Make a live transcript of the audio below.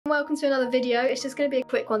Welcome to another video. It's just going to be a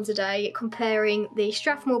quick one today, comparing the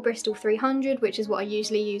Strathmore Bristol 300, which is what I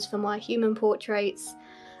usually use for my human portraits,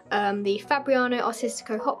 the Fabriano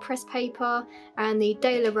Artistico hot press paper, and the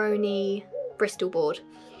Rowney Bristol board.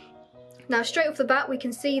 Now straight off the bat we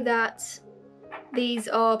can see that these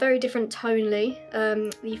are very different tonally.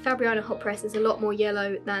 The Fabriano hot press is a lot more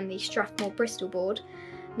yellow than the Strathmore Bristol board.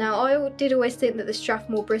 Now I did always think that the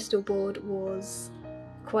Strathmore Bristol board was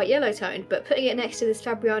quite yellow toned, but putting it next to this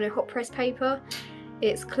Fabriano hot press paper,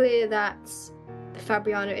 it's clear that the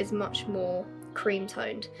Fabriano is much more cream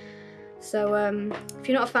toned. So if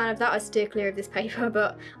you're not a fan of that, I'd steer clear of this paper,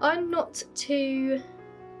 but I don't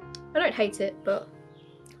hate it, but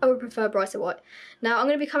I would prefer brighter white. Now I'm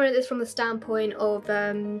going to be coming at this from the standpoint of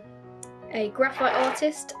a graphite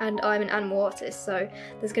artist, and I'm an animal artist, so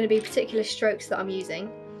there's going to be particular strokes that I'm using.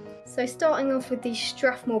 So starting off with the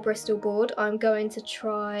Strathmore Bristol board, I'm going to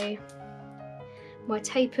try my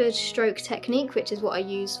tapered stroke technique, which is what I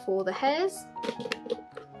use for the hairs.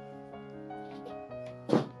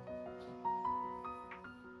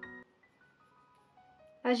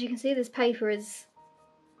 As you can see, this paper is,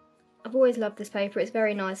 I've always loved this paper, it's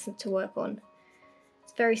very nice to work on.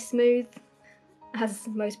 It's very smooth, as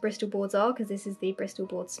most Bristol boards are, because this is the Bristol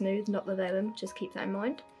board smooth, not the vellum, just keep that in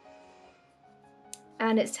mind.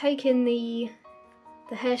 And it's taken the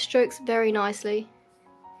hair strokes very nicely.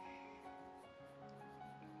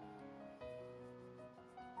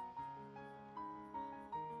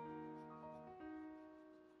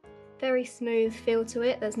 Very smooth feel to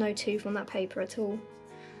it, there's no tooth on that paper at all.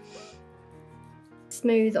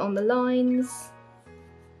 Smooth on the lines.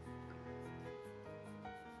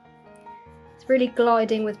 It's really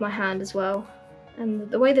gliding with my hand as well. And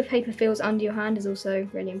the way the paper feels under your hand is also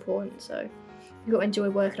really important, so you've got to enjoy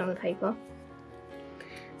working on the paper.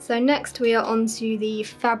 So next we are on to the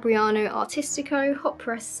Fabriano Artistico hot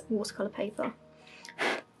press watercolour paper.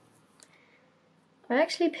 I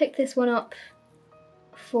actually picked this one up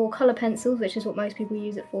for colour pencils, which is what most people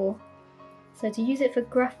use it for. So to use it for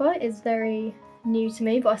graphite is very new to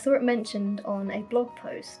me, but I saw it mentioned on a blog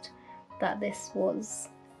post that this was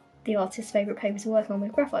the artist's favourite paper to work on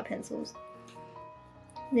with graphite pencils.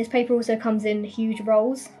 This paper also comes in huge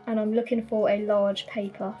rolls, and I'm looking for a large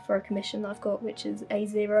paper for a commission that I've got, which is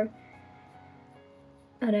A0.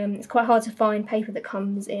 And it's quite hard to find paper that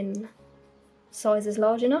comes in sizes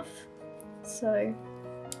large enough. So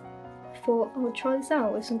I thought I would try this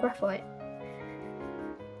out with some graphite.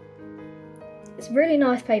 It's a really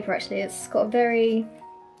nice paper actually. It's got a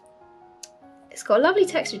lovely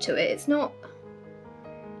texture to it. It's not,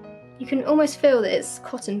 you can almost feel that it's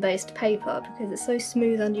cotton-based paper because it's so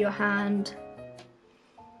smooth under your hand,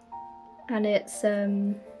 and it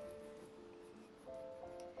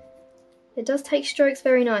does take strokes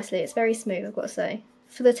very nicely. It's very smooth, I've got to say,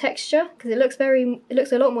 for the texture, because it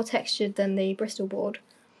looks a lot more textured than the Bristol board.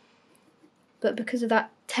 But because of that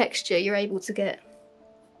texture, you're able to get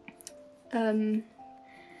a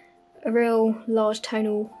real large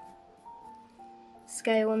tonal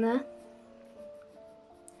scale on there.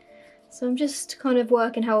 So I'm just kind of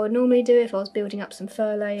working how I would normally do if I was building up some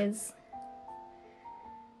fur layers.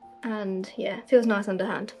 And yeah, it feels nice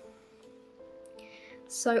underhand.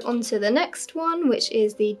 So on to the next one, which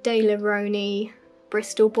is the Rowney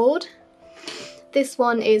Bristol board. This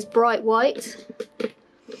one is bright white,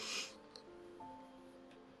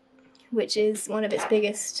 which is one of its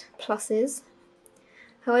biggest pluses.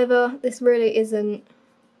 However, this really isn't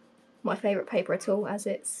my favourite paper at all, as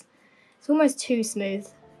it's almost too smooth.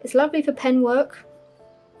 It's lovely for pen work,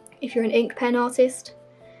 if you're an ink pen artist,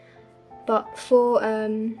 but for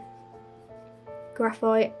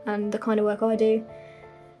graphite and the kind of work I do,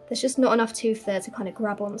 there's just not enough tooth there to kind of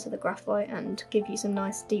grab onto the graphite and give you some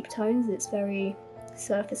nice deep tones. It's very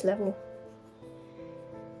surface level.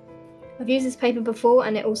 I've used this paper before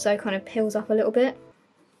and it also kind of peels up a little bit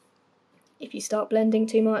if you start blending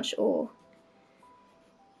too much, or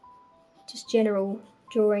just general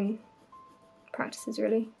drawing practices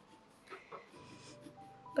really.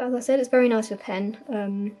 But as I said, it's very nice for pen,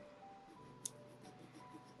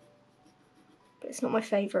 but it's not my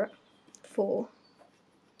favourite for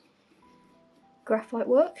graphite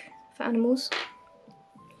work for animals.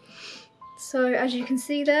 So as you can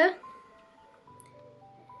see there,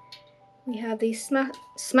 we have the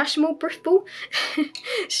Smashmore Bristol,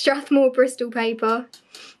 Strathmore Bristol paper,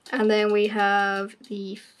 and then we have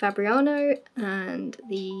the Fabriano and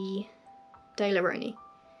the Rowney.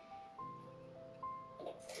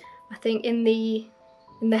 I think in the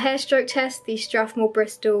hair stroke test, the Strathmore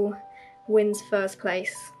Bristol wins first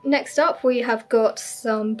place. Next up we have got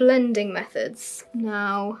some blending methods.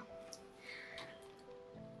 Now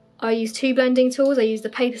I use two blending tools. I use the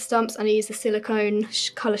paper stumps and I use the silicone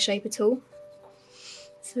colour shaper tool.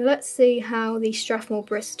 So let's see how the Strathmore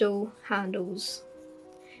Bristol handles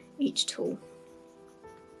each tool.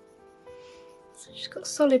 So just got a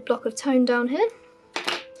solid block of tone down here.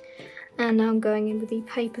 And now I'm going in with the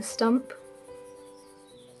paper stump.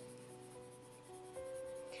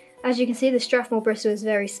 As you can see, the Strathmore Bristol is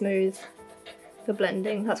very smooth for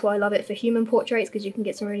blending. That's why I love it for human portraits, because you can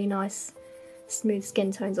get some really nice smooth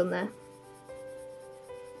skin tones on there.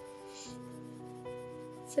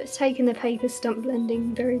 So it's taking the paper stump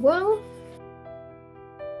blending very well.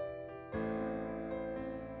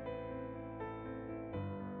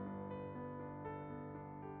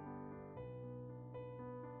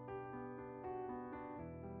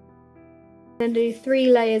 Then do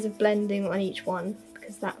 3 layers of blending on each one,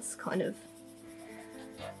 because that's kind of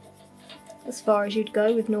as far as you'd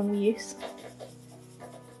go with normal use.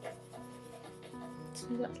 So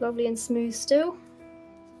that's lovely and smooth still.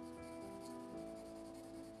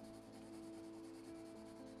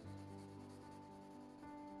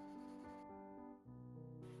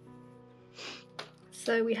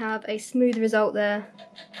 So we have a smooth result there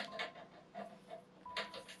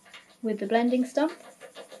with the blending stump.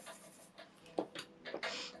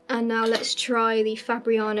 And now let's try the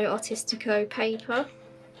Fabriano Artistico paper.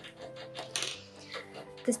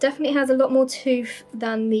 This definitely has a lot more tooth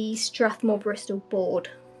than the Strathmore Bristol board.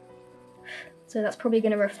 So that's probably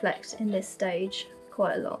going to reflect in this stage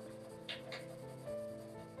quite a lot.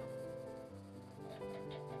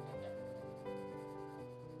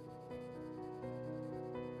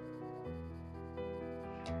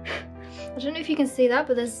 I don't know if you can see that,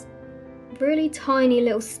 but there's really tiny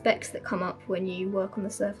little specks that come up when you work on the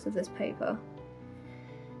surface of this paper.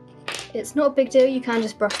 It's not a big deal, you can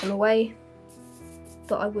just brush them away,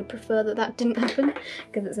 but I would prefer that that didn't happen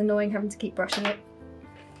because it's annoying having to keep brushing it.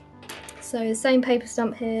 So the same paper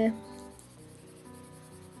stump here,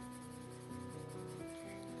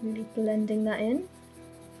 really blending that in.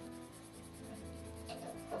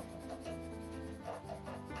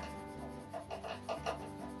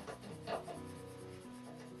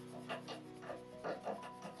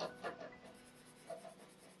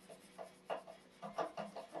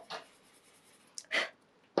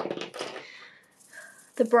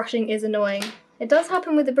 The brushing is annoying. It does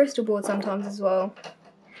happen with the Bristol board sometimes as well,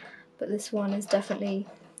 but this one is definitely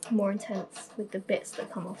more intense with the bits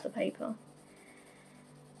that come off the paper.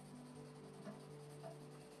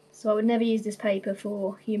 So I would never use this paper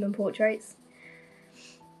for human portraits,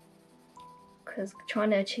 because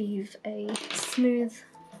trying to achieve a smooth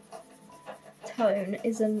tone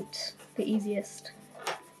isn't the easiest.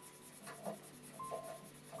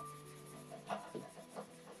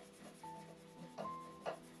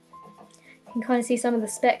 You can kind of see some of the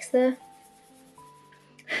specks there.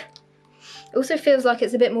 It also feels like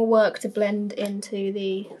it's a bit more work to blend into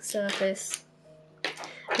the surface,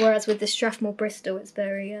 whereas with the Strathmore Bristol it's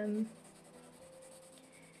very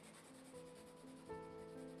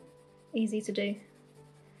easy to do.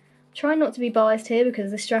 Try not to be biased here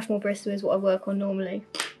because the Strathmore Bristol is what I work on normally,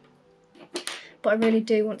 but I really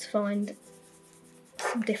do want to find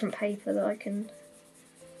some different paper that I can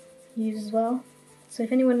use as well. So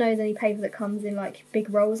if anyone knows any paper that comes in like big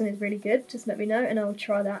rolls and is really good, just let me know and I'll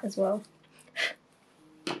try that as well.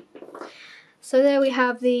 So there we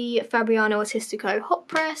have the Fabriano Artistico hot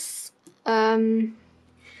press. The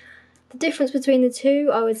difference between the two,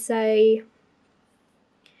 I would say,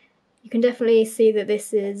 you can definitely see that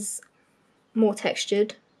this is more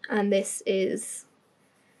textured and this is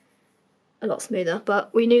a lot smoother,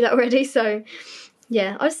 but we knew that already, so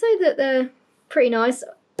yeah, I'd say that they're pretty nice.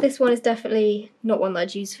 This one is definitely not one that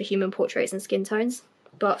I'd use for human portraits and skin tones,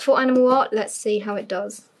 but for animal art, let's see how it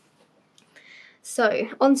does. So,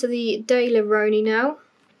 onto the Rowney now,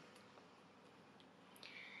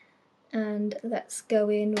 and let's go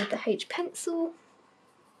in with the H pencil.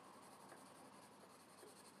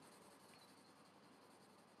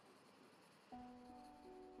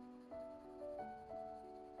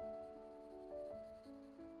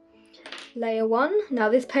 Layer 1. Now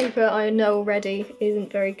this paper I know already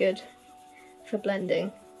isn't very good for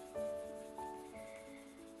blending.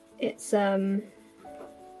 It's doesn't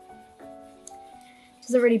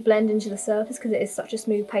really blend into the surface because it is such a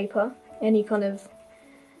smooth paper. Any kind of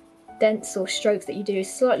dents or strokes that you do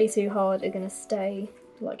slightly too hard are going to stay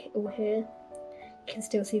like all here. You can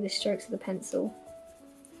still see the strokes of the pencil,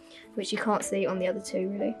 which you can't see on the other two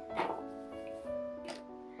really.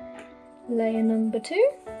 Layer number 2.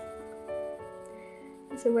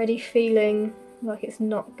 It's already feeling like it's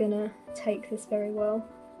not gonna take this very well.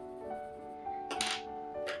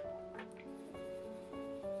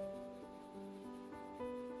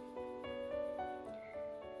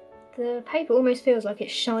 The paper almost feels like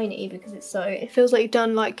it's shiny because it's so, it feels like you've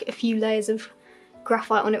done like a few layers of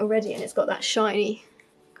graphite on it already and it's got that shiny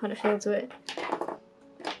kind of feel to it.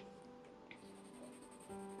 If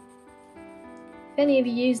any of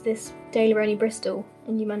you use this Rowney Bristol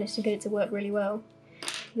and you managed to get it to work really well,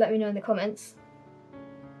 let me know in the comments.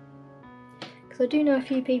 Because I do know a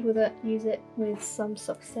few people that use it with some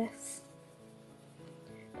success.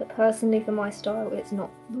 But personally for my style it's not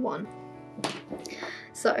the one.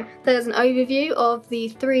 So there's an overview of the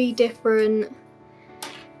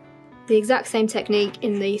exact same technique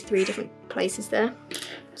in the 3 different places there.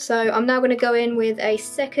 So I'm now going to go in with a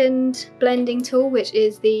second blending tool, which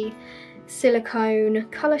is the Silicone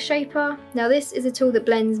Colour Shaper. Now this is a tool that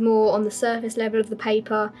blends more on the surface level of the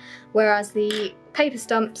paper, whereas the paper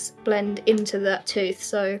stumps blend into that tooth.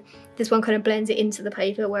 So this one kind of blends it into the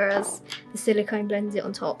paper, whereas the silicone blends it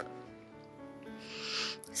on top.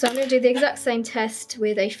 So I'm going to do the exact same test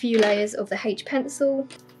with a few layers of the H pencil.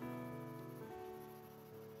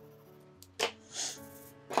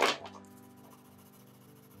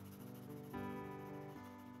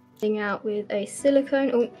 Out with a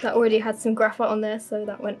silicone. Oh, that already had some graphite on there, so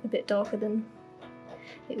that went a bit darker than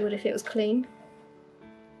it would if it was clean.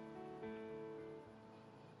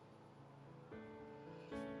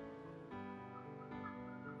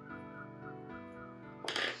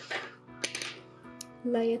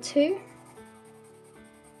 Layer 2.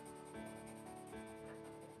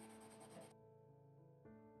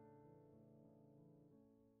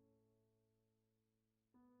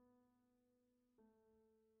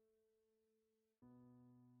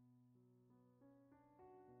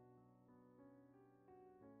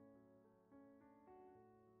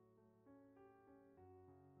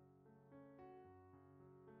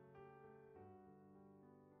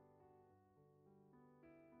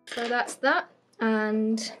 So that's that,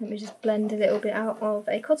 and let me just blend a little bit out of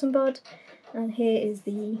a cotton bud, and here is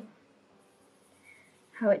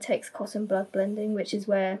how it takes cotton bud blending, which is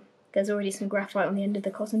where there's already some graphite on the end of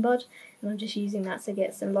the cotton bud, and I'm just using that to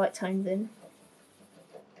get some light tones in.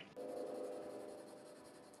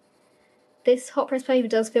 This hot press paper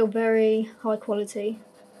does feel very high quality,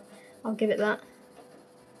 I'll give it that.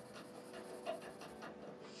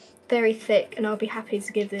 Very thick, and I'll be happy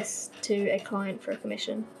to give this to a client for a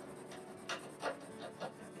commission.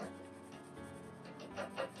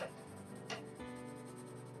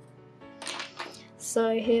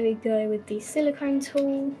 So here we go with the silicone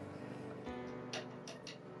tool.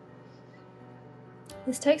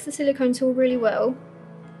 This takes the silicone tool really well.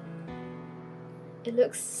 It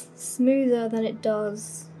looks smoother than it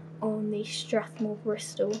does on the Strathmore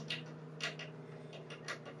Bristol.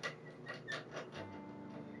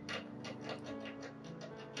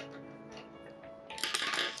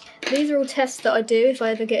 These are all tests that I do if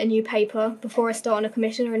I ever get a new paper. Before I start on a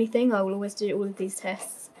commission or anything, I will always do all of these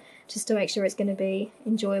tests, just to make sure it's going to be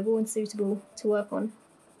enjoyable and suitable to work on.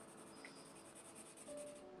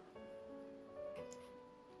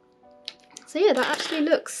 So yeah, that actually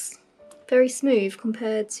looks very smooth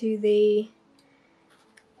compared to the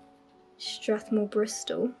Strathmore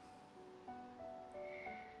Bristol.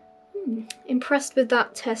 Impressed with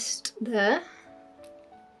that test there.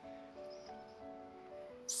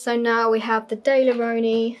 So now we have the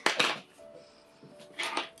Rowney.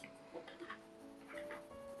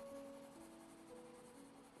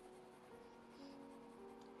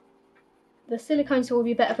 The silicone tool will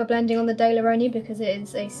be better for blending on the Rowney because it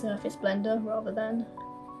is a surface blender rather than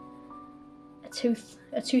a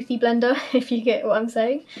toothy blender, if you get what I'm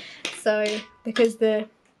saying. So because the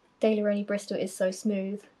Rowney Bristol is so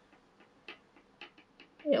smooth,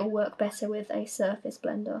 it'll work better with a surface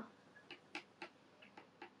blender.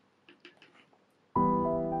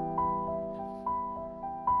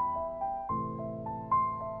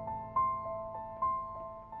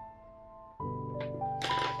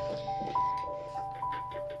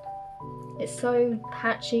 It's so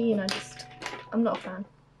patchy and I'm not a fan.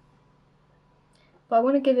 But I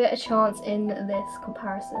want to give it a chance in this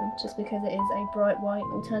comparison just because it is a bright white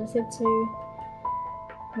alternative to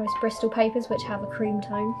most Bristol papers which have a cream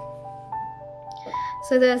tone.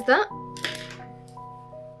 So there's that.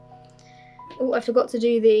 Oh, I forgot to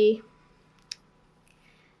do the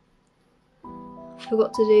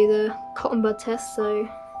cotton bud test, so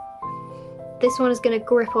this one is going to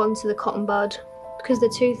grip onto the cotton bud. Because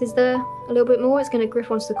the tooth is there a little bit more, it's going to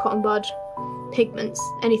grip onto the cotton bud pigments,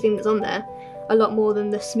 anything that's on there, a lot more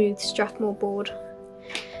than the smooth Strathmore board.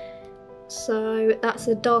 So that's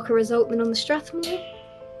a darker result than on the Strathmore.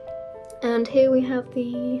 And here we have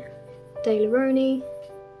the Rowney.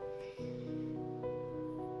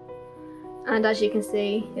 and as you can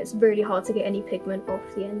see, it's really hard to get any pigment off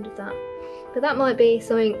the end of that. But that might be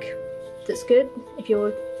something that's good if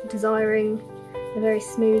you're desiring a very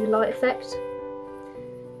smooth light effect.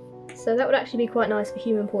 So that would actually be quite nice for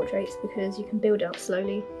human portraits because you can build it up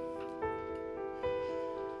slowly.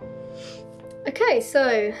 Okay,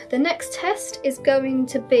 so the next test is going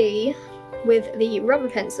to be with the rubber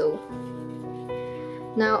pencil.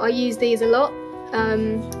 Now I use these a lot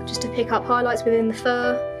just to pick up highlights within the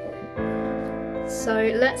fur.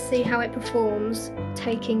 So let's see how it performs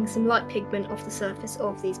taking some light pigment off the surface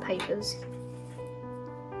of these papers.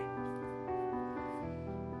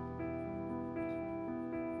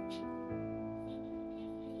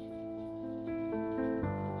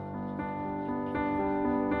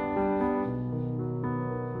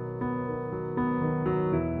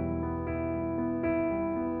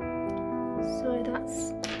 So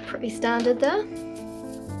that's pretty standard there.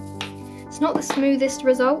 It's not the smoothest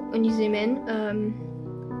result when you zoom in.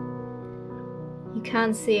 You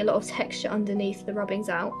can see a lot of texture underneath the rubbings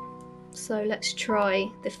out. So let's try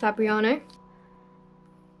the Fabriano.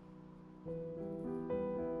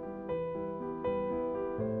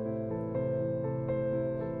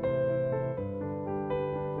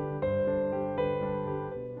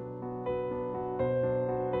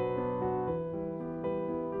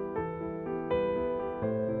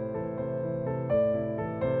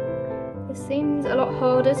 It seems a lot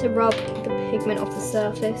harder to rub the pigment off the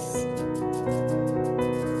surface,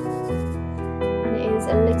 and it is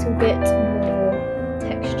a little bit more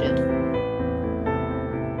textured.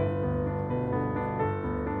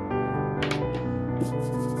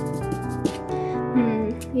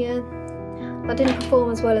 Yeah, that didn't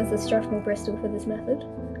perform as well as the Strathmore Bristol for this method.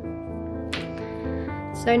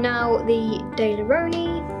 So now the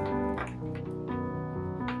Rowney.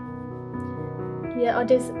 Yeah, I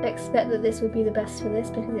did expect that this would be the best for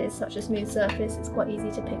this because it is such a smooth surface, it's quite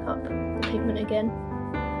easy to pick up the pigment again.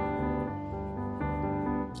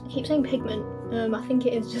 I keep saying pigment, I think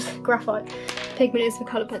it is just graphite. Pigment is for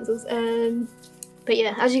colour pencils. But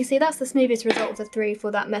yeah, as you can see, that's the smoothest result of the three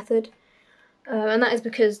for that method. And that is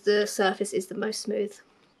because the surface is the most smooth.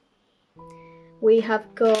 We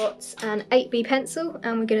have got an 8B pencil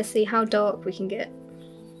and we're going to see how dark we can get.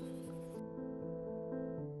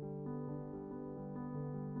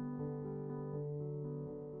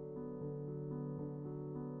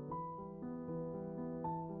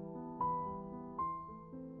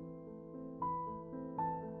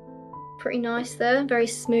 Pretty nice there, very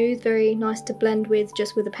smooth, very nice to blend with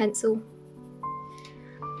just with a pencil.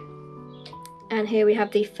 And here we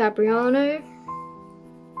have the Fabriano.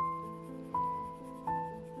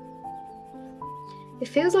 It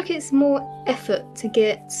feels like it's more effort to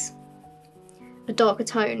get a darker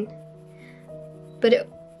tone, but it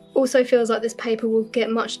also feels like this paper will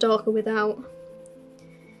get much darker without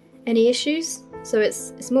any issues. So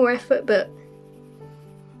it's more effort, but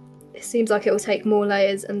it seems like it will take more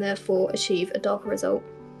layers and therefore achieve a darker result.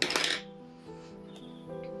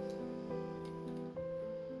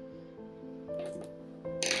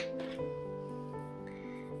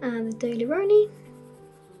 And the Rowney.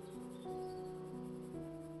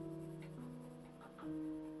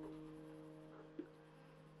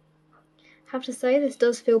 I have to say, this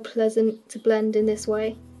does feel pleasant to blend in this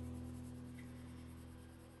way.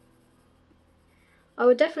 I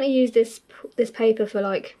would definitely use this paper for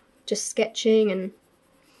like just sketching,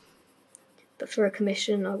 but for a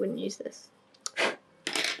commission I wouldn't use this.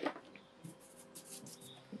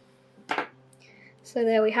 So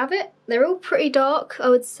there we have it. They're all pretty dark. I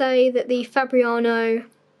would say that the Fabriano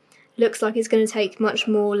looks like it's going to take much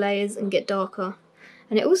more layers and get darker.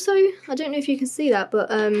 And it also, I don't know if you can see that, but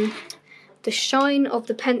the shine of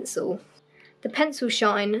the pencil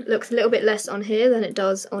shine looks a little bit less on here than it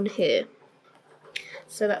does on here.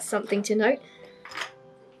 So that's something to note.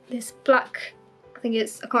 This black, I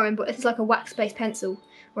can't remember, it's like a wax-based pencil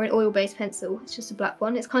or an oil-based pencil. It's just a black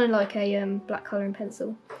one. It's kind of like a black colouring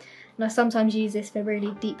pencil. And I sometimes use this for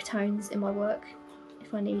really deep tones in my work,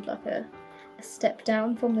 if I need like a step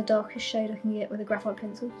down from the darkest shade I can get with a graphite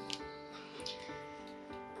pencil.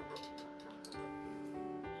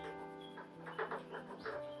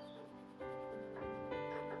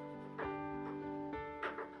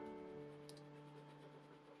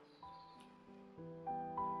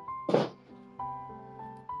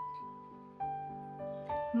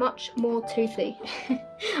 Much more toothy.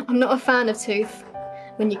 I'm not a fan of tooth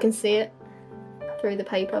when you can see it through the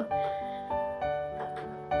paper.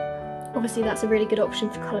 Obviously that's a really good option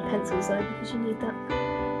for coloured pencils though, because you need that.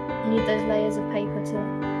 You need those layers of paper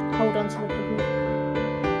to hold onto the pigment.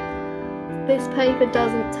 This paper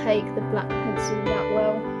doesn't take the black pencil that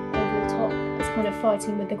well over the top. kind of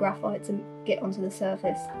fighting with the graphite to get onto the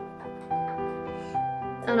surface.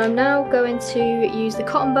 And I'm now going to use the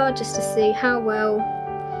cotton bud just to see how well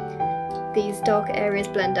these darker areas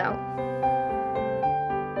blend out.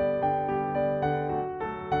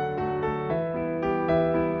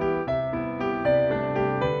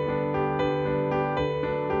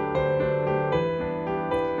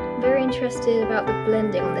 I'm very interested about the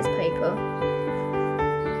blending on this paper.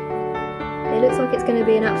 It looks like it's going to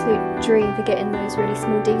be an absolute dream for getting those really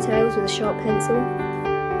small details with a sharp pencil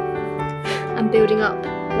and building up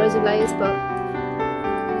loads of layers, but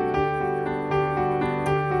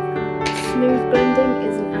smooth blending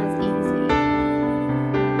isn't as easy.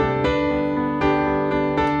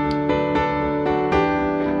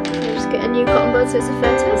 I'll just get a new cotton bud so it's a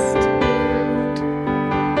fair test.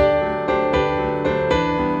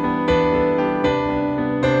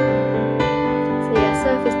 So yeah,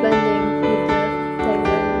 surface blending with the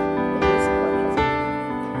Daily is quite pleasant.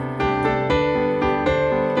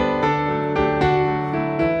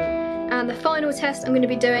 And the final test I'm going to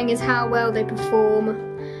be doing is how well they perform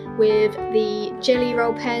with the jelly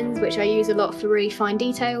roll pens, which I use a lot for really fine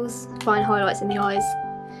details, fine highlights in the eyes.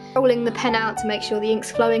 Rolling the pen out to make sure the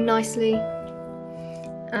ink's flowing nicely.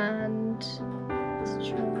 And let's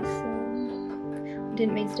try some. I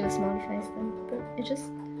didn't mean to do a smiley face then, but it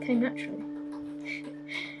just came naturally.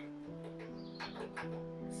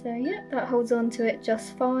 So yeah, that holds on to it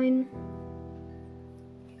just fine.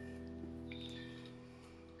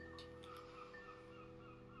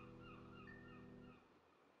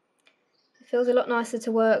 It feels a lot nicer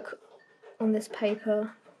to work on this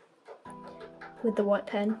paper with the white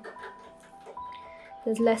pen.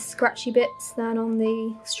 There's less scratchy bits than on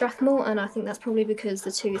the Strathmore, and I think that's probably because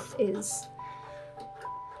the tooth is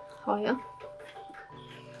higher.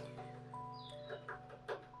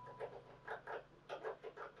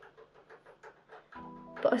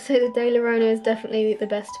 But I say the De La Rona is definitely the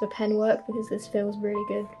best for pen work because this feels really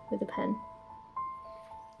good with a pen.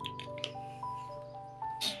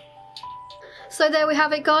 So there we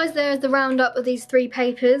have it, guys. There's the roundup of these three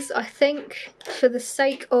papers. I think for the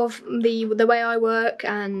sake of the way I work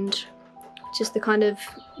and just the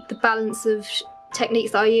balance of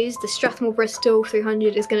techniques that I use, the Strathmore Bristol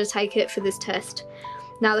 300 is going to take it for this test.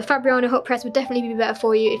 Now the Fabriano hot press would definitely be better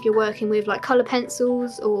for you if you're working with like colour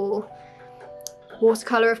pencils or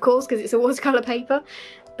watercolour, of course, because it's a watercolour paper.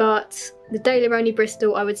 But the De La Rowney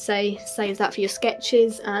Bristol, I would say, save that for your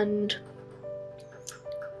sketches and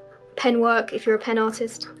pen work if you're a pen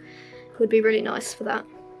artist. Would be really nice for that.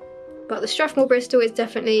 But the Strathmore Bristol is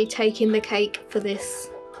definitely taking the cake for this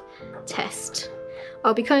test.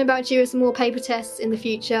 I'll be coming back to you with some more paper tests in the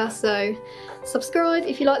future, so subscribe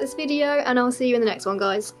if you like this video, and I'll see you in the next one,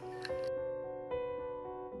 guys.